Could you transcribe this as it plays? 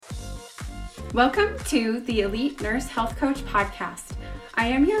Welcome to the Elite Nurse Health Coach Podcast. I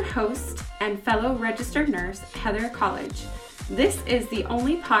am your host and fellow registered nurse, Heather College. This is the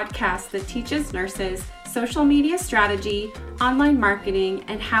only podcast that teaches nurses social media strategy, online marketing,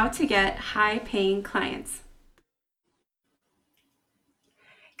 and how to get high-paying clients.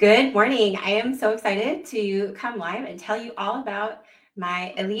 Good morning. I am so excited to come live and tell you all about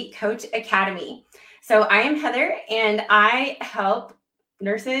my Elite Coach Academy. So I am Heather, and I help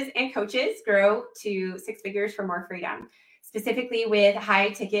nurses and coaches grow to six figures for more freedom, specifically with high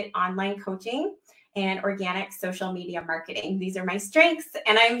ticket online coaching and organic social media marketing. These are my strengths,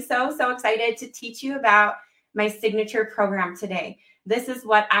 and I'm so excited to teach you about my signature program today. This is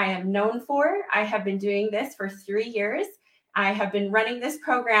what I am known for. I have been doing this for 3 years. I have been running this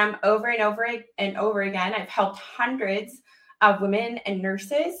program over and over again. I've helped hundreds of women and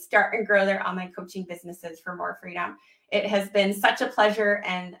nurses start and grow their online coaching businesses for more freedom. It has been such a pleasure,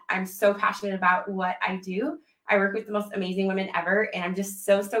 and I'm so passionate about what I do. I work with the most amazing women ever, and I'm just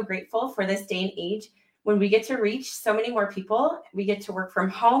so grateful for this day and age when we get to reach so many more people. We get to work from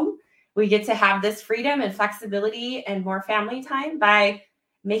home. We get to have this freedom and flexibility and more family time by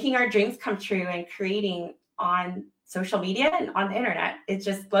making our dreams come true and creating on social media and on the internet. It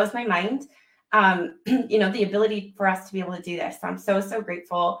just blows my mind, the ability for us to be able to do this. So I'm so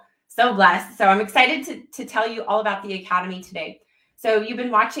grateful. So blessed. So I'm excited to tell you all about the Academy today. So you've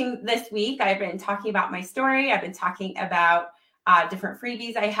been watching this week. I've been talking about my story. I've been talking about different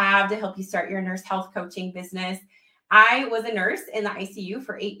freebies I have to help you start your nurse health coaching business. I was a nurse in the ICU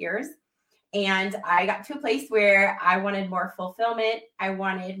for 8 years, and I got to a place where I wanted more fulfillment. I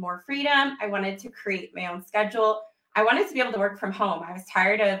wanted more freedom. I wanted to create my own schedule. I wanted to be able to work from home. I was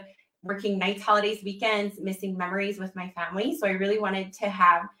tired of working nights, holidays, weekends, missing memories with my family. So I really wanted to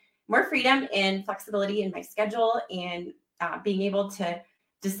have more freedom and flexibility in my schedule and being able to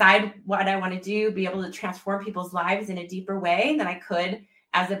decide what I want to do, be able to transform people's lives in a deeper way than I could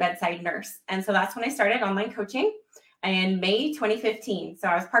as a bedside nurse. And so that's when I started online coaching in May 2015. So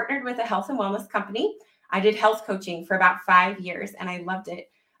I was partnered with a health and wellness company. I did health coaching for about 5 years, and I loved it.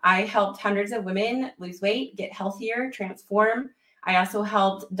 I helped hundreds of women lose weight, get healthier, transform. I also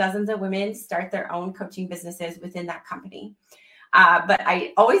helped dozens of women start their own coaching businesses within that company. But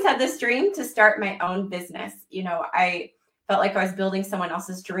I always had this dream to start my own business. I felt like I was building someone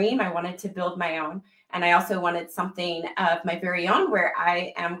else's dream. I wanted to build my own. And I also wanted something of my very own where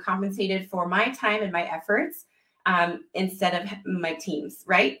I am compensated for my time and my efforts instead of my team's,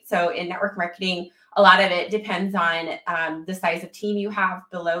 right? So in network marketing, a lot of it depends on the size of team you have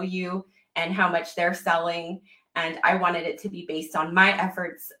below you and how much they're selling. And I wanted it to be based on my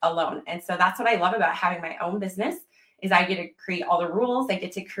efforts alone. And so that's what I love about having my own business is I get to create all the rules. I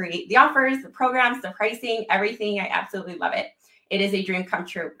get to create the offers, the programs, the pricing, everything. I absolutely love it. It is a dream come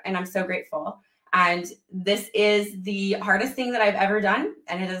true, and I'm so grateful. And this is the hardest thing that I've ever done.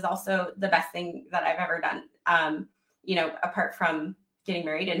 And it is also the best thing that I've ever done, apart from getting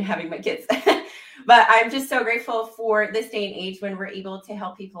married and having my kids. But I'm just so grateful for this day and age when we're able to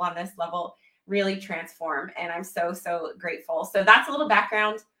help people on this level really transform. And I'm so grateful. So that's a little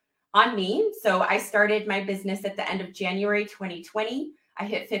background on me. So I started my business at the end of January 2020. I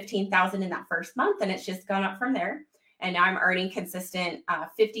hit 15,000 in that first month, and it's just gone up from there. And now I'm earning consistent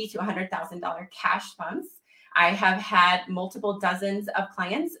 $50,000 to $100,000 cash months. I have had multiple dozens of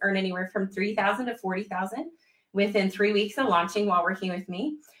clients earn anywhere from $3,000 to $40,000 within 3 weeks of launching while working with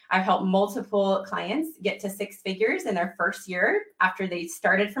me. I've helped multiple clients get to six figures in their first year after they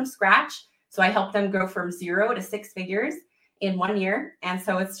started from scratch. So I helped them go from 0 to six figures in 1 year. And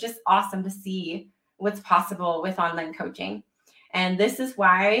so it's just awesome to see what's possible with online coaching. And this is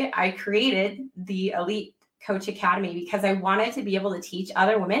why I created the Elite Coach Academy, because I wanted to be able to teach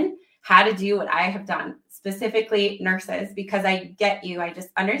other women how to do what I have done, specifically nurses, because I get you. I just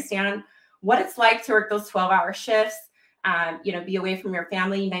understand what it's like to work those 12-hour shifts, be away from your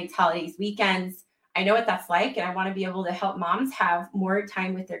family, nights, holidays, weekends. I know what that's like, and I want to be able to help moms have more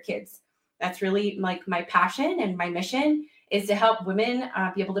time with their kids. That's really like my passion and my mission is to help women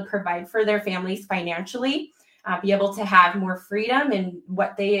be able to provide for their families financially, be able to have more freedom in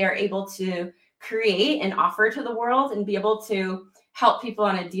what they are able to create and offer to the world, and be able to help people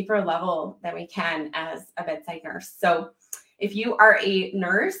on a deeper level than we can as a bedside nurse. So if you are a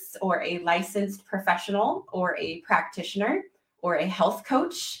nurse or a licensed professional or a practitioner or a health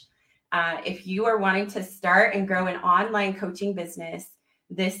coach, if you are wanting to start and grow an online coaching business,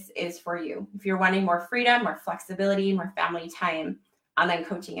 this is for you. If you're wanting more freedom, more flexibility, more family time, online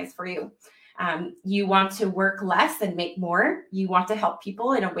coaching is for you. You want to work less and make more. You want to help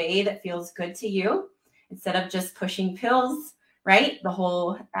people in a way that feels good to you instead of just pushing pills, right? The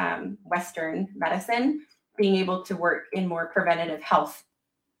whole Western medicine being able to work in more preventative health.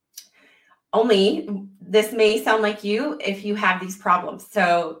 Only this may sound like you if you have these problems.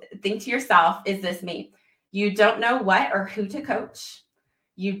 So think to yourself, is this me? You don't know what or who to coach.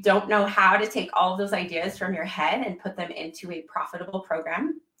 You don't know how to take all of those ideas from your head and put them into a profitable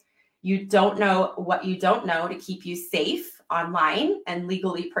program. You don't know what you don't know to keep you safe online and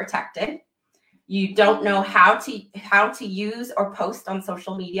legally protected. You don't know how to use or post on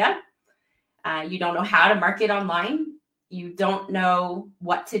social media. You don't know how to market online. You don't know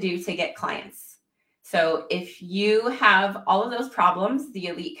what to do to get clients. So if you have all of those problems, the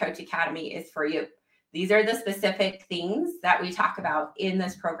Elite Coach Academy is for you. These are the specific things that we talk about in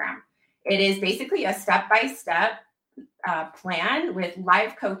this program. It is basically a step-by-step plan with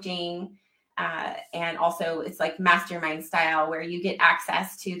live coaching, and also it's like mastermind style where you get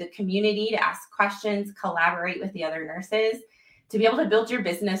access to the community to ask questions, collaborate with the other nurses to be able to build your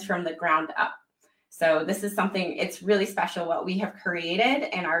business from the ground up. So this is something, it's really special what we have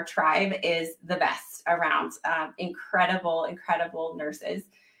created, and our tribe is the best around. Incredible, incredible nurses.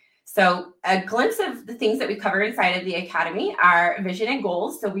 So a glimpse of the things that we cover inside of the Academy are vision and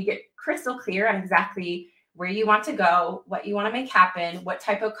goals. So we get crystal clear on exactly where you want to go, what you want to make happen, what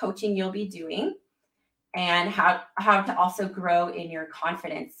type of coaching you'll be doing, and how to also grow in your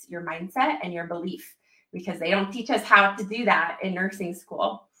confidence, your mindset, and your belief, because they don't teach us how to do that in nursing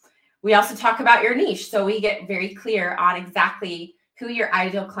school. We also talk about your niche. So we get very clear on exactly who your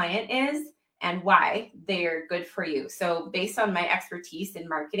ideal client is and why they are good for you. So based on my expertise in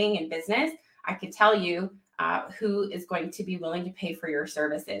marketing and business, I could tell you who is going to be willing to pay for your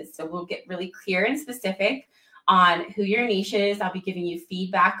services. So we'll get really clear and specific on who your niche is. I'll be giving you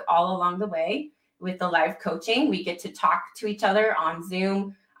feedback all along the way with the live coaching. We get to talk to each other on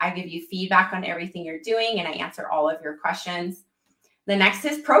Zoom. I give you feedback on everything you're doing, and I answer all of your questions. The next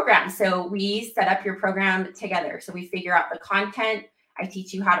is program. So we set up your program together. So we figure out the content. I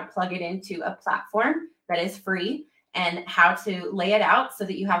teach you how to plug it into a platform that is free and how to lay it out so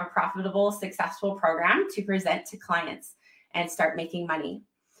that you have a profitable, successful program to present to clients and start making money.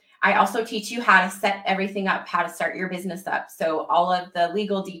 I also teach you how to set everything up, how to start your business up. So all of the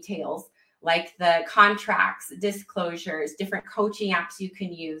legal details, like the contracts, disclosures, different coaching apps you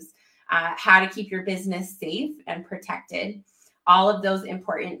can use, how to keep your business safe and protected. All of those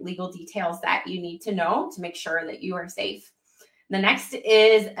important legal details that you need to know to make sure that you are safe. The next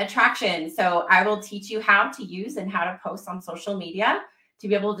is attraction. So I will teach you how to use and how to post on social media to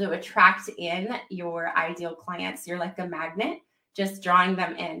be able to attract in your ideal clients. You're like a magnet, just drawing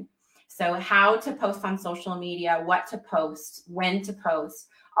them in. So how to post on social media, what to post, when to post,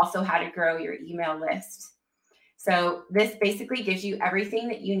 also how to grow your email list. So this basically gives you everything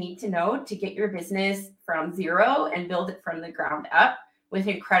that you need to know to get your business from zero and build it from the ground up with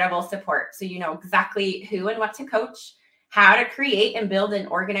incredible support. So you know exactly who and what to coach, how to create and build an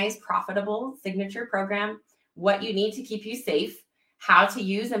organized, profitable signature program, what you need to keep you safe, how to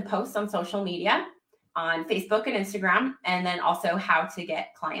use and post on social media, on Facebook and Instagram, and then also how to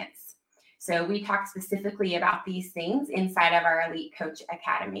get clients. So we talk specifically about these things inside of our Elite Coach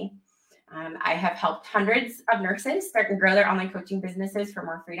Academy. I have helped hundreds of nurses start and grow their online coaching businesses for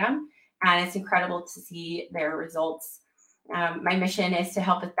more freedom, and it's incredible to see their results. My mission is to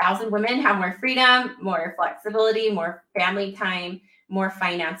help 1,000 women have more freedom, more flexibility, more family time, more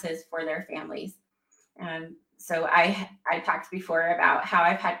finances for their families. So I talked before about how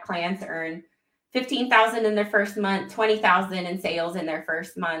I've had clients earn $15,000 in their first month, $20,000 in sales in their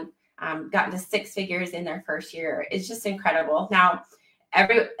first month, gotten to 6 figures in their first year. It's just incredible. Now,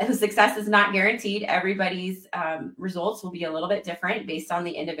 success is not guaranteed. Everybody's results will be a little bit different based on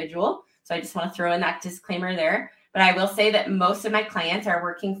the individual. So I just want to throw in that disclaimer there. But I will say that most of my clients are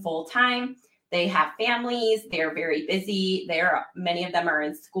working full time. They have families. They're very busy. Many of them are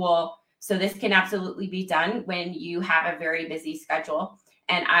in school. So this can absolutely be done when you have a very busy schedule.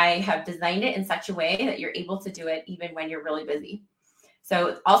 And I have designed it in such a way that you're able to do it even when you're really busy.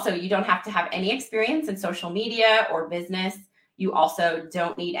 So also, you don't have to have any experience in social media or business. You also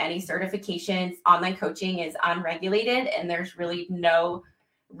don't need any certifications. Online coaching is unregulated, and there's really no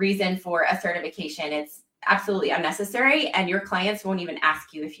reason for a certification. It's absolutely unnecessary, and your clients won't even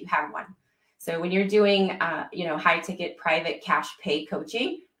ask you if you have one. So when you're doing, high ticket private cash pay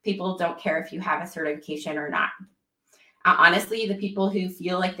coaching, people don't care if you have a certification or not. Honestly, the people who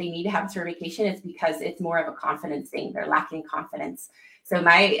feel like they need to have a certification, it's because it's more of a confidence thing. They're lacking confidence. So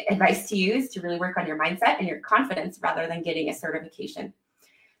my advice to you is to really work on your mindset and your confidence rather than getting a certification.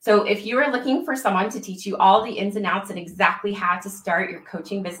 So if you are looking for someone to teach you all the ins and outs and exactly how to start your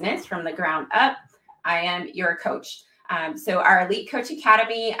coaching business from the ground up, I am your coach. So our Elite Coach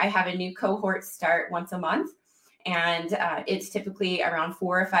Academy, I have a new cohort start once a month, and it's typically around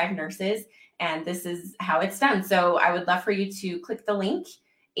 4 or 5 nurses, and this is how it's done. So I would love for you to click the link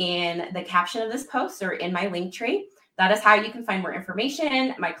in the caption of this post or in my link tree. That is how you can find more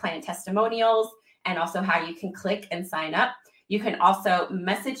information, my client testimonials, and also how you can click and sign up. You can also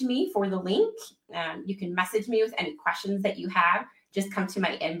message me for the link. You can message me with any questions that you have. Just come to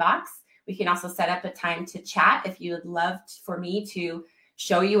my inbox. We can also set up a time to chat if you would love for me to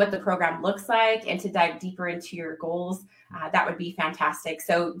show you what the program looks like and to dive deeper into your goals. That would be fantastic.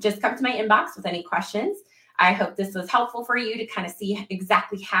 So just come to my inbox with any questions. I hope this was helpful for you to kind of see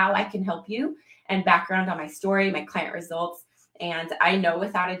exactly how I can help you and background on my story, my client results. And I know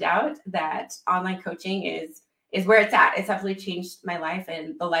without a doubt that online coaching is where it's at. It's definitely changed my life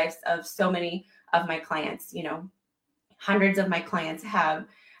and the lives of so many of my clients. You know, hundreds of my clients have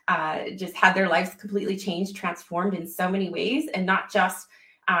just had their lives completely changed, transformed in so many ways, and not just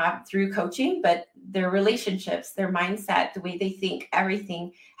through coaching, but their relationships, their mindset, the way they think,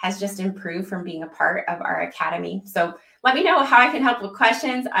 everything has just improved from being a part of our academy. So let me know how I can help with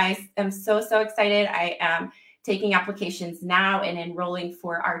questions. I am so excited. I am taking applications now and enrolling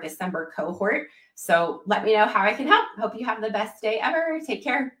for our December cohort. So let me know how I can help. Hope you have the best day ever. Take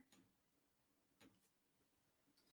care.